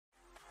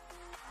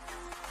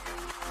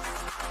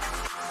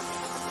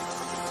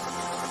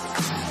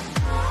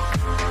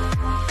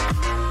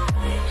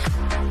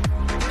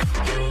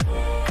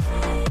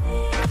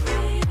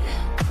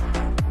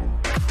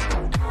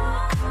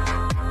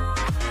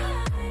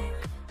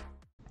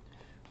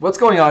What's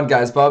going on,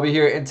 guys? Bobby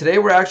here, and today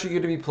we're actually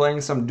going to be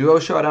playing some Duo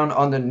Showdown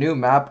on the new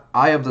map,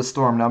 Eye of the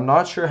Storm. Now, I'm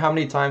not sure how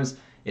many times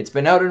it's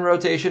been out in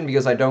rotation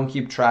because I don't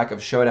keep track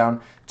of Showdown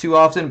too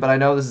often, but I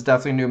know this is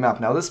definitely a new map.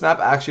 Now, this map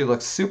actually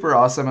looks super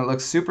awesome. It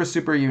looks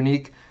super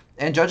unique,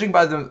 and judging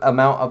by the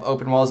amount of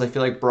open walls, I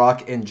feel like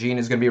Brock and Gene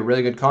is going to be a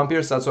really good comp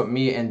here, so that's what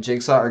me and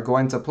Jigsaw are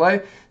going to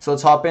play. So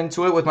let's hop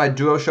into it with my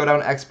Duo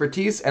Showdown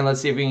expertise, and let's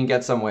see if we can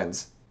get some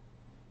wins.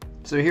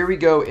 So here we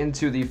go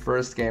into the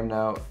first game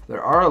now.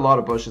 There are a lot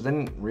of bushes. I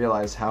didn't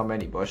realize how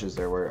many bushes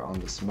there were on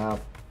this map.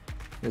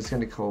 I'm just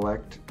going to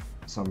collect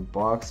some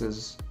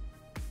boxes.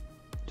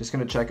 Just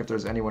going to check if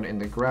there's anyone in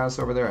the grass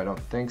over there. I don't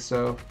think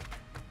so.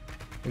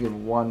 I'll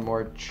give one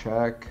more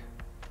check.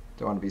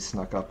 Don't want to be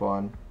snuck up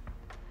on.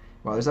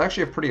 Wow, there's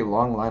actually a pretty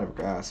long line of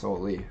grass.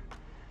 Holy.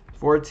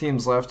 4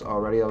 teams left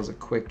already. That was a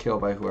quick kill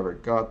by whoever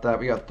got that.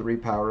 We got 3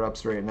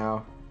 power-ups right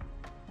now.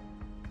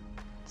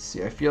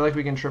 See, I feel like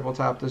we can triple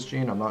tap this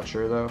Gene. I'm not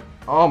sure though.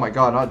 Oh my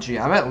god, not Gene.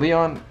 I'm at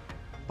Leon,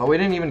 but we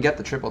didn't even get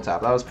the triple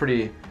tap. That was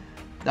pretty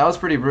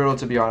brutal,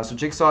 to be honest. So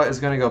Jigsaw is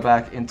going to go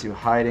back into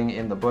hiding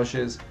in the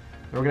bushes.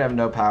 We're going to have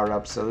no power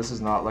ups, so this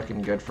is not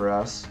looking good for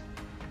us.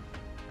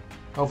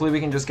 Hopefully we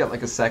can just get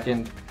like a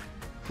second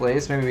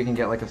place. Maybe we can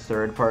get like a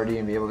third party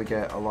and be able to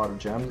get a lot of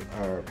gems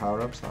or power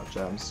ups, not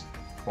gems.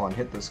 Come on,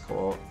 hit this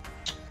Colt.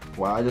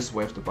 Wow, I just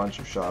whiffed a bunch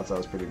of shots. That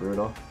was pretty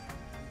brutal.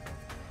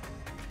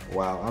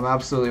 Wow, I'm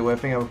absolutely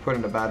whiffing. I'm put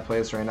in a bad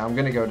place right now. I'm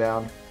going to go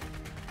down.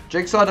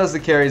 Jigsaw does the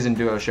carries in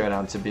Duo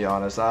Showdown, to be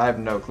honest. I have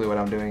no clue what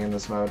I'm doing in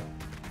this mode.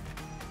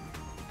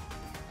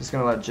 Just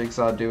going to let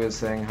Jigsaw do his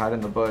thing, hide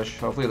in the bush.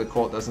 Hopefully the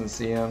Colt doesn't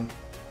see him.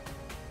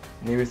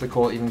 Maybe if the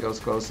Colt even goes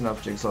close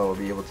enough, Jigsaw will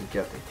be able to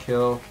get the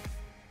kill.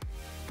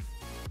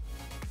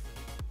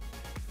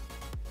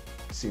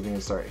 Let's see if we can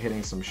start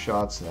hitting some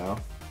shots now.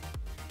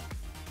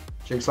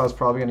 Jigsaw's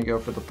probably going to go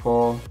for the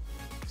pull.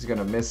 He's going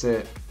to miss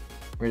it.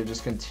 We're going to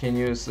just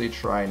continuously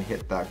try and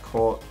hit that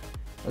Colt,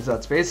 as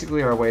that's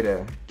basically our way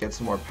to get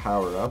some more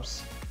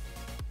power-ups.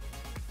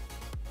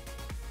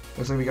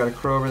 Looks like we got a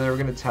crow over there. We're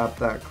going to tap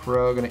that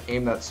crow, going to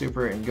aim that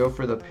super and go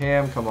for the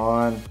Pam. Come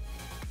on.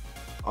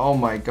 Oh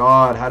my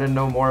god, how to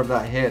know more of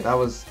that hit.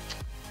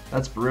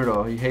 That's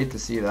brutal. You hate to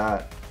see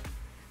that.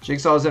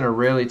 Jigsaw's in a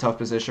really tough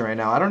position right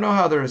now. I don't know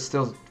how there are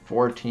still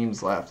 4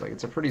 teams left. Like,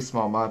 it's a pretty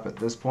small map at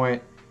this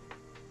point.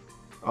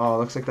 Oh,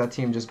 looks like that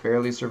team just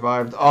barely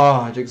survived.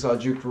 Oh, Jigsaw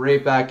juked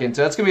right back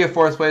into it. That's going to be a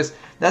 4th place.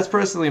 That's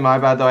personally my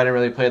bad, though. I didn't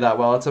really play that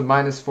well. It's a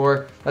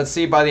 -4. Let's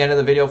see by the end of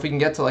the video if we can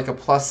get to like a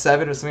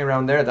 +7 or something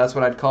around there. That's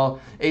what I'd call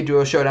a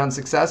Duo Showdown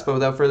success. But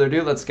without further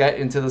ado, let's get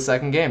into the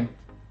second game.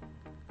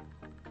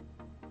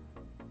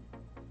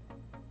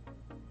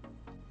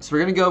 So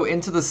we're going to go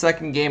into the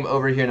second game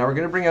over here. Now we're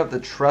going to bring out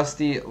the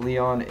trusty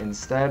Leon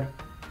instead.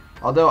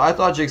 Although I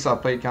thought Jigsaw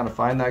played kind of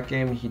fine that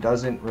game. He's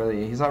not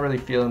really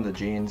feeling the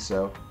Gene,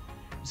 so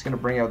just going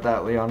to bring out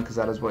that Leon because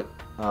that is what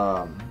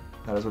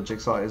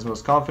Jigsaw is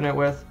most confident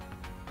with.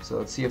 So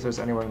let's see if there's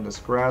anyone in this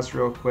grass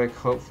real quick.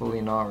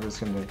 Hopefully not. We're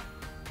just going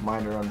to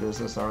mind our own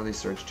business, not really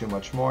search too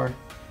much more.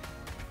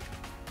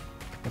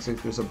 Looks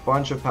like there's a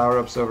bunch of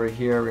power-ups over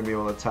here. We're going to be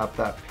able to tap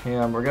that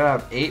Pam. We're going to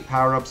have 8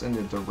 power-ups in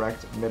the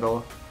direct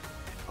middle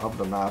of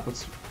the map.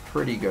 It's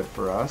pretty good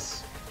for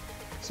us.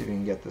 Let's see if we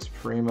can get this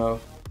Primo.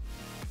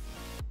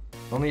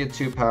 Only a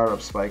 2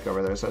 power-up spike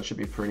over there, so that should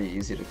be pretty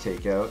easy to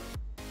take out.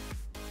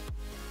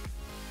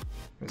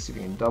 Let's see if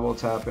we can double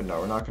tap it. No,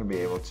 we're not going to be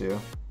able to.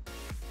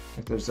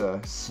 If there's a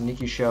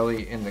sneaky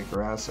Shelly in the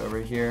grass over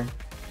here.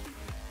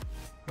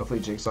 Hopefully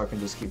Jigsaw can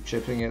just keep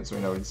chipping it so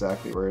we know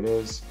exactly where it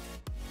is.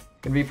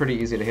 Can be pretty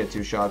easy to hit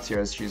 2 shots here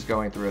as she's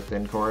going through a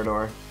thin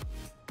corridor.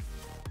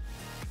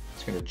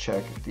 Just going to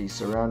check the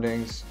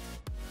surroundings.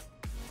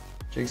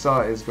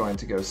 Jigsaw is going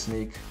to go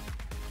sneak.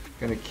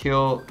 Going to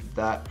kill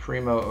that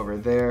Primo over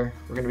there.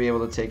 We're going to be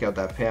able to take out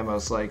that Pam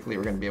most likely.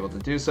 We're going to be able to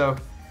do so.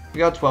 We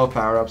got 12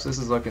 power-ups. This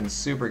is looking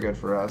super good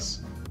for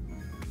us.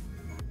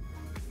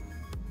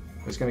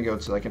 I'm just going to go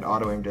to like an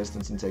auto-aim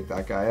distance and take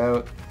that guy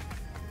out.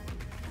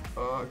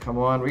 Oh, come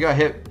on. We got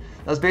hit.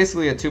 That's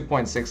basically a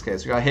 2.6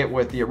 case. We got hit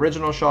with the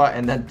original shot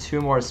and then 2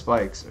 more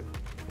spikes,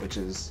 which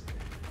is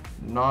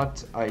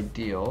not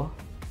ideal.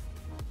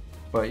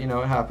 But, you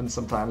know, it happens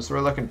sometimes. So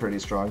we're looking pretty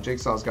strong.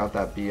 Jigsaw's got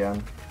that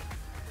BM.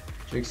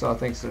 Jigsaw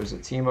thinks there's a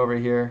team over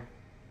here.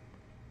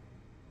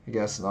 I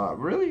guess not.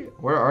 Really?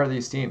 Where are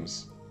these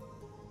teams?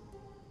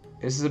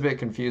 This is a bit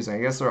confusing. I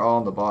guess they're all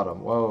on the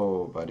bottom.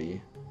 Whoa,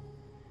 buddy.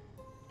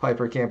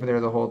 Piper camping there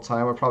the whole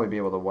time. We'll probably be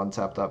able to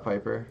one-tap that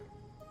Piper.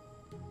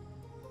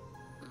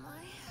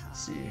 Let's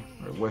see.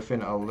 We're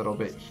whiffing a little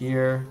bit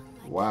here.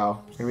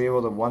 Wow. We're going to be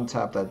able to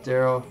one-tap that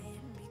Daryl.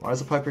 Why does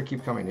the Piper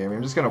keep coming near me?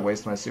 I'm just going to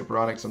waste my super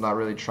on it because I'm not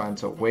really trying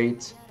to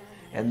wait.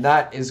 And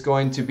that is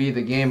going to be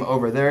the game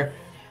over there.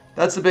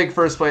 That's the big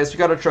 1st place. We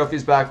got our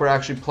trophies back. We're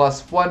actually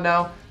 +1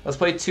 now. Let's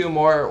play 2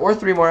 more, or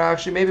 3 more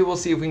actually. Maybe we'll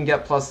see if we can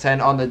get +10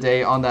 on the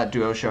day on that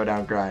Duo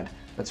Showdown grind.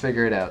 Let's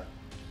figure it out.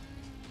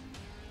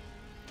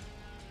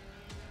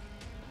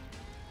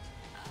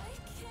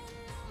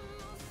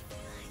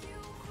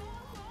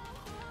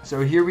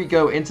 So here we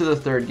go into the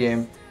 3rd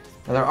game.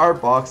 Now there are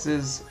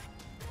boxes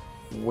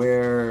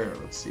where,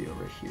 let's see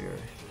over here.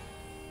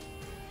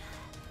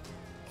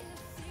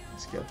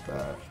 Let's get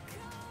that.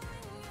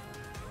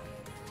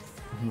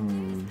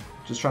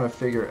 Just trying to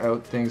figure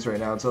out things right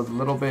now. It's a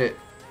little bit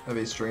of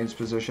a strange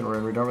position we're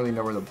in. We don't really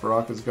know where the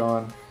Brock has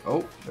gone.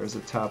 Oh, there's a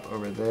tap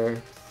over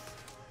there.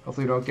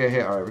 Hopefully we don't get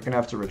hit. Alright, we're going to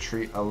have to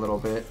retreat a little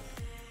bit.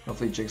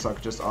 Hopefully Jigsaw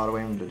could just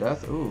auto-aim him to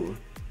death. Ooh,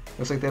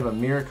 looks like they have a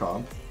mirror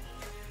comp.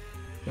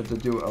 We have to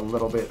do a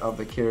little bit of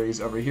the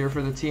carries over here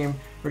for the team.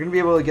 We're going to be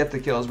able to get the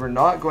kills. We're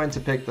not going to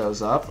pick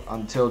those up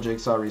until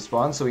Jigsaw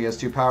respawns, so he has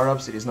 2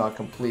 power-ups. He's not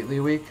completely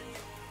weak.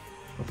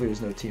 Hopefully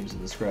there's no teams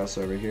in this grass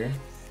over here.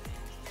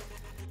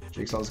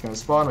 Jigsaw's going to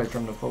spawn, wait for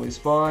him to fully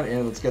spawn,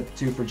 and let's get the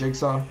 2 for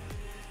Jigsaw.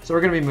 So we're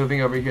going to be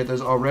moving over here.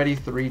 There's already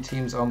 3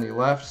 teams only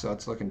left, so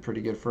that's looking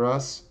pretty good for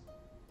us.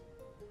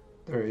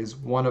 There is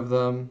one of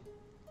them.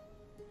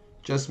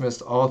 Just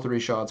missed all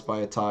 3 shots by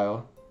a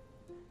tile.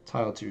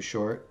 Tile too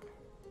short.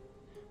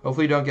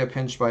 Hopefully don't get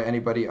pinched by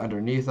anybody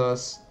underneath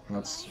us.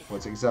 That's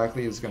what's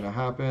exactly is going to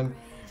happen.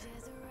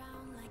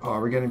 Oh,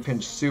 we're getting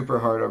pinched super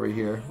hard over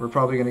here. We're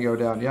probably going to go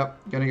down.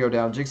 Yep, going to go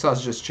down.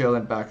 Jigsaw's just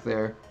chilling back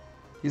there.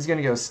 He's going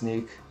to go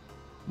sneak.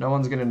 No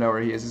one's going to know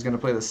where he is. He's going to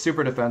play the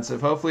super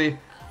defensive. Hopefully,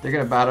 they're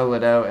going to battle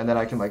it out, and then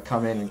I can like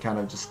come in and kind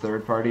of just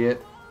third party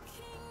it.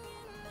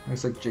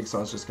 Looks like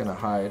Jigsaw's just going to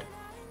hide.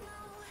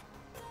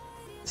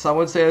 Some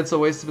would say it's a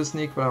waste of a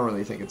sneak, but I don't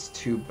really think it's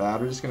too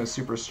bad. We're just going to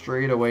super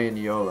straight away in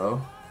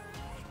YOLO.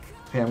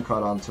 Pam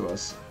caught on to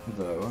us,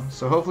 though.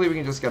 So hopefully we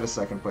can just get a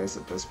 2nd place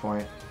at this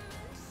point.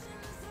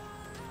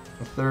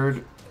 A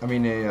third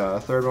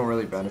won't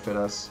really benefit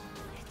us.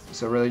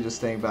 So really just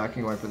staying back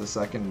and going for the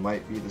 2nd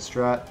might be the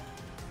strat.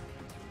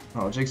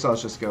 Oh,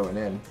 Jigsaw's just going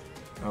in.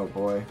 Oh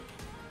boy.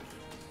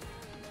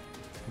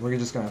 We're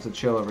just gonna have to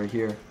chill over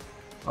here.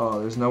 Oh,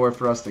 there's nowhere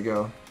for us to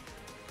go.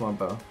 Come on,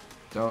 Bo.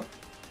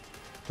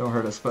 Don't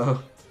hurt us,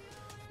 Bo.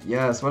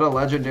 Yes, what a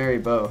legendary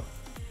Bo.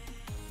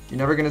 You're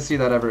never gonna see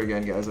that ever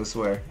again, guys, I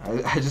swear.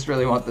 I just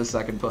really want this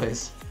 2nd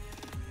place.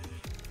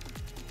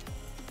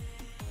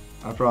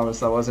 I promise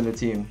that wasn't a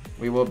team.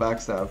 We will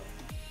backstab.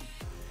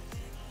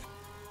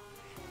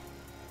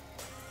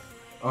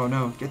 Oh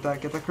no, get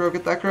that crow,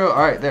 get that crow.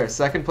 Alright, there,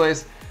 2nd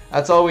place.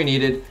 That's all we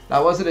needed.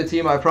 That wasn't a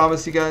team, I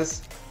promise you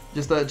guys.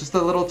 Just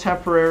a little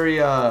temporary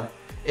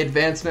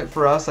advancement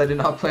for us. I did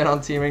not plan on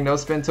teaming, no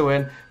spin to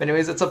win. But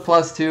anyways, it's a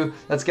 +2.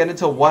 Let's get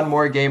into one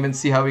more game and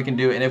see how we can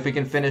do. And if we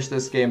can finish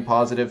this game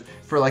positive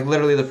for like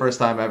literally the first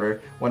time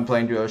ever when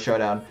playing Duo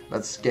Showdown,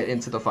 let's get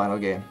into the final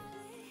game.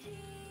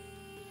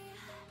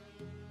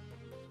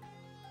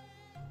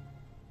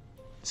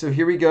 So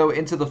here we go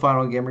into the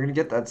final game. We're going to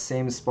get that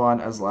same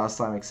spawn as last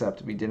time,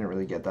 except we didn't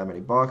really get that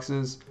many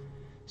boxes.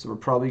 So we're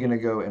probably going to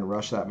go and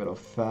rush that middle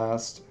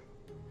fast.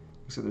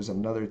 So there's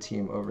another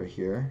team over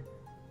here.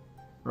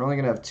 We're only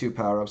going to have 2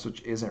 power-ups,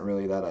 which isn't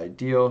really that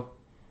ideal.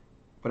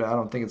 But I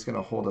don't think it's going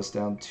to hold us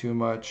down too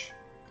much.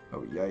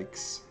 Oh,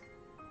 yikes.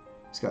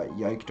 He's got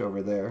yiked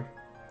over there.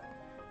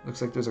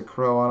 Looks like there's a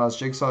crow on us.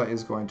 Jigsaw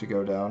is going to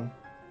go down.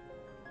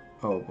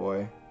 Oh,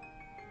 boy.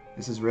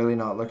 This is really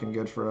not looking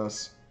good for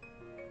us.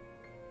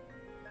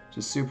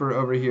 Just super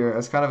over here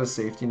as kind of a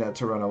safety net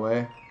to run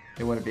away.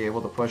 They wouldn't be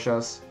able to push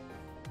us.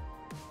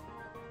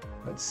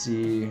 Let's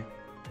see.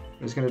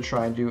 We're just going to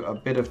try and do a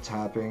bit of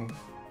tapping.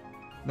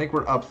 I think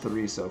we're up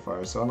 3 so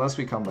far, so unless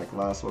we come like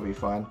last, we'll be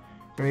fine.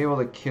 We're going to be able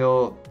to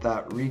kill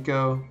that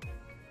Rico. And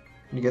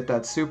you get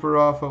that super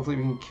off. Hopefully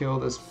we can kill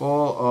this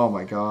bull. Oh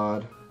my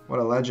god. What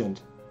a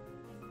legend.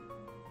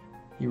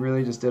 He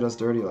really just did us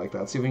dirty like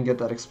that. See if we can get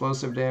that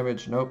explosive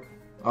damage. Nope.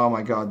 Oh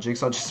my god.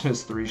 Jigsaw just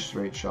missed 3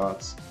 straight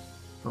shots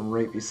from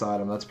right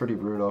beside him. That's pretty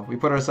brutal. We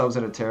put ourselves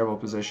in a terrible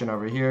position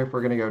over here.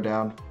 We're going to go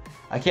down.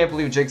 I can't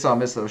believe Jigsaw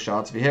missed those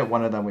shots. If he hit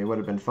one of them, we would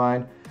have been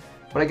fine.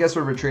 But I guess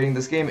we're retreating.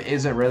 This game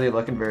isn't really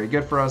looking very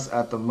good for us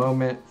at the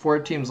moment. 4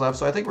 teams left,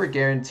 so I think we're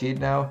guaranteed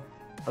now,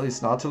 at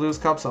least not to lose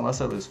cups unless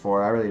I lose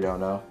 4. I really don't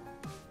know.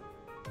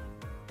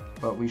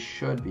 But we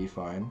should be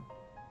fine.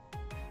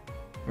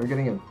 We're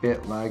getting a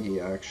bit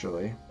laggy,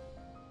 actually.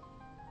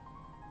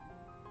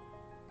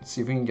 Let's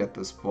see if we can get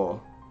this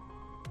bull.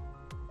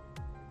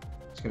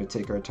 Just going to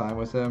take our time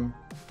with him.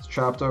 He's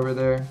trapped over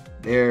there.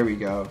 There we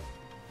go.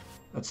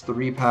 That's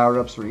 3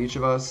 power-ups for each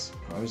of us.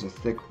 Oh, there's a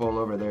thick bull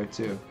over there,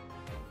 too.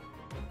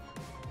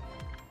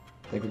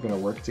 I think we're going to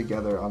work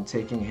together on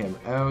taking him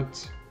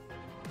out.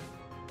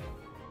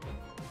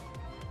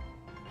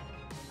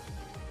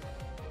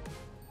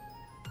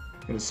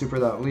 Going to super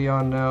that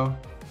Leon now.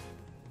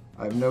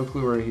 I have no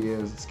clue where he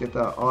is. Let's get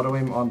that auto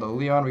aim on the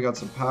Leon. We got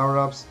some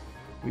power-ups.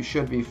 We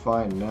should be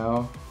fine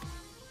now.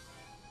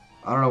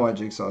 I don't know why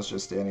Jigsaw's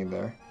just standing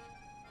there.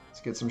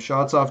 Let's get some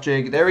shots off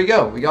Jig. There we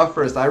go. We got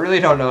first. I really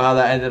don't know how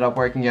that ended up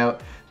working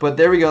out. But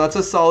there we go. That's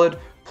a solid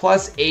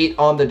 +8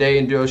 on the day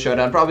in Duo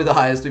Showdown. Probably the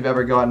highest we've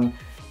ever gotten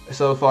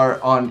so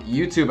far on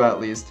YouTube,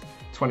 at least.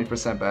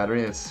 20%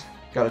 battery. It's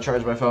Gotta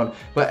charge my phone.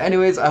 But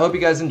anyways, I hope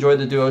you guys enjoyed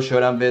the Duo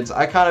Showdown vids.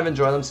 I kind of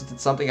enjoy them since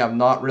it's something I'm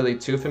not really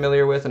too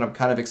familiar with and I'm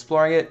kind of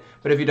exploring it.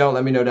 But if you don't,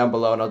 let me know down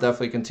below and I'll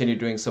definitely continue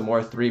doing some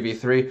more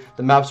 3v3.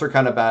 The maps were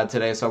kind of bad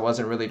today, so I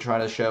wasn't really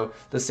trying to show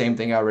the same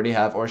thing I already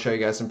have or show you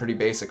guys some pretty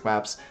basic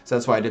maps. So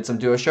that's why I did some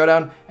Duo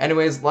Showdown.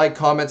 Anyways, like,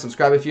 comment,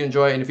 subscribe if you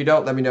enjoy, and if you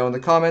don't, let me know in the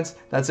comments.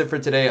 That's it for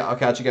today. I'll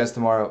catch you guys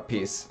tomorrow.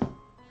 Peace.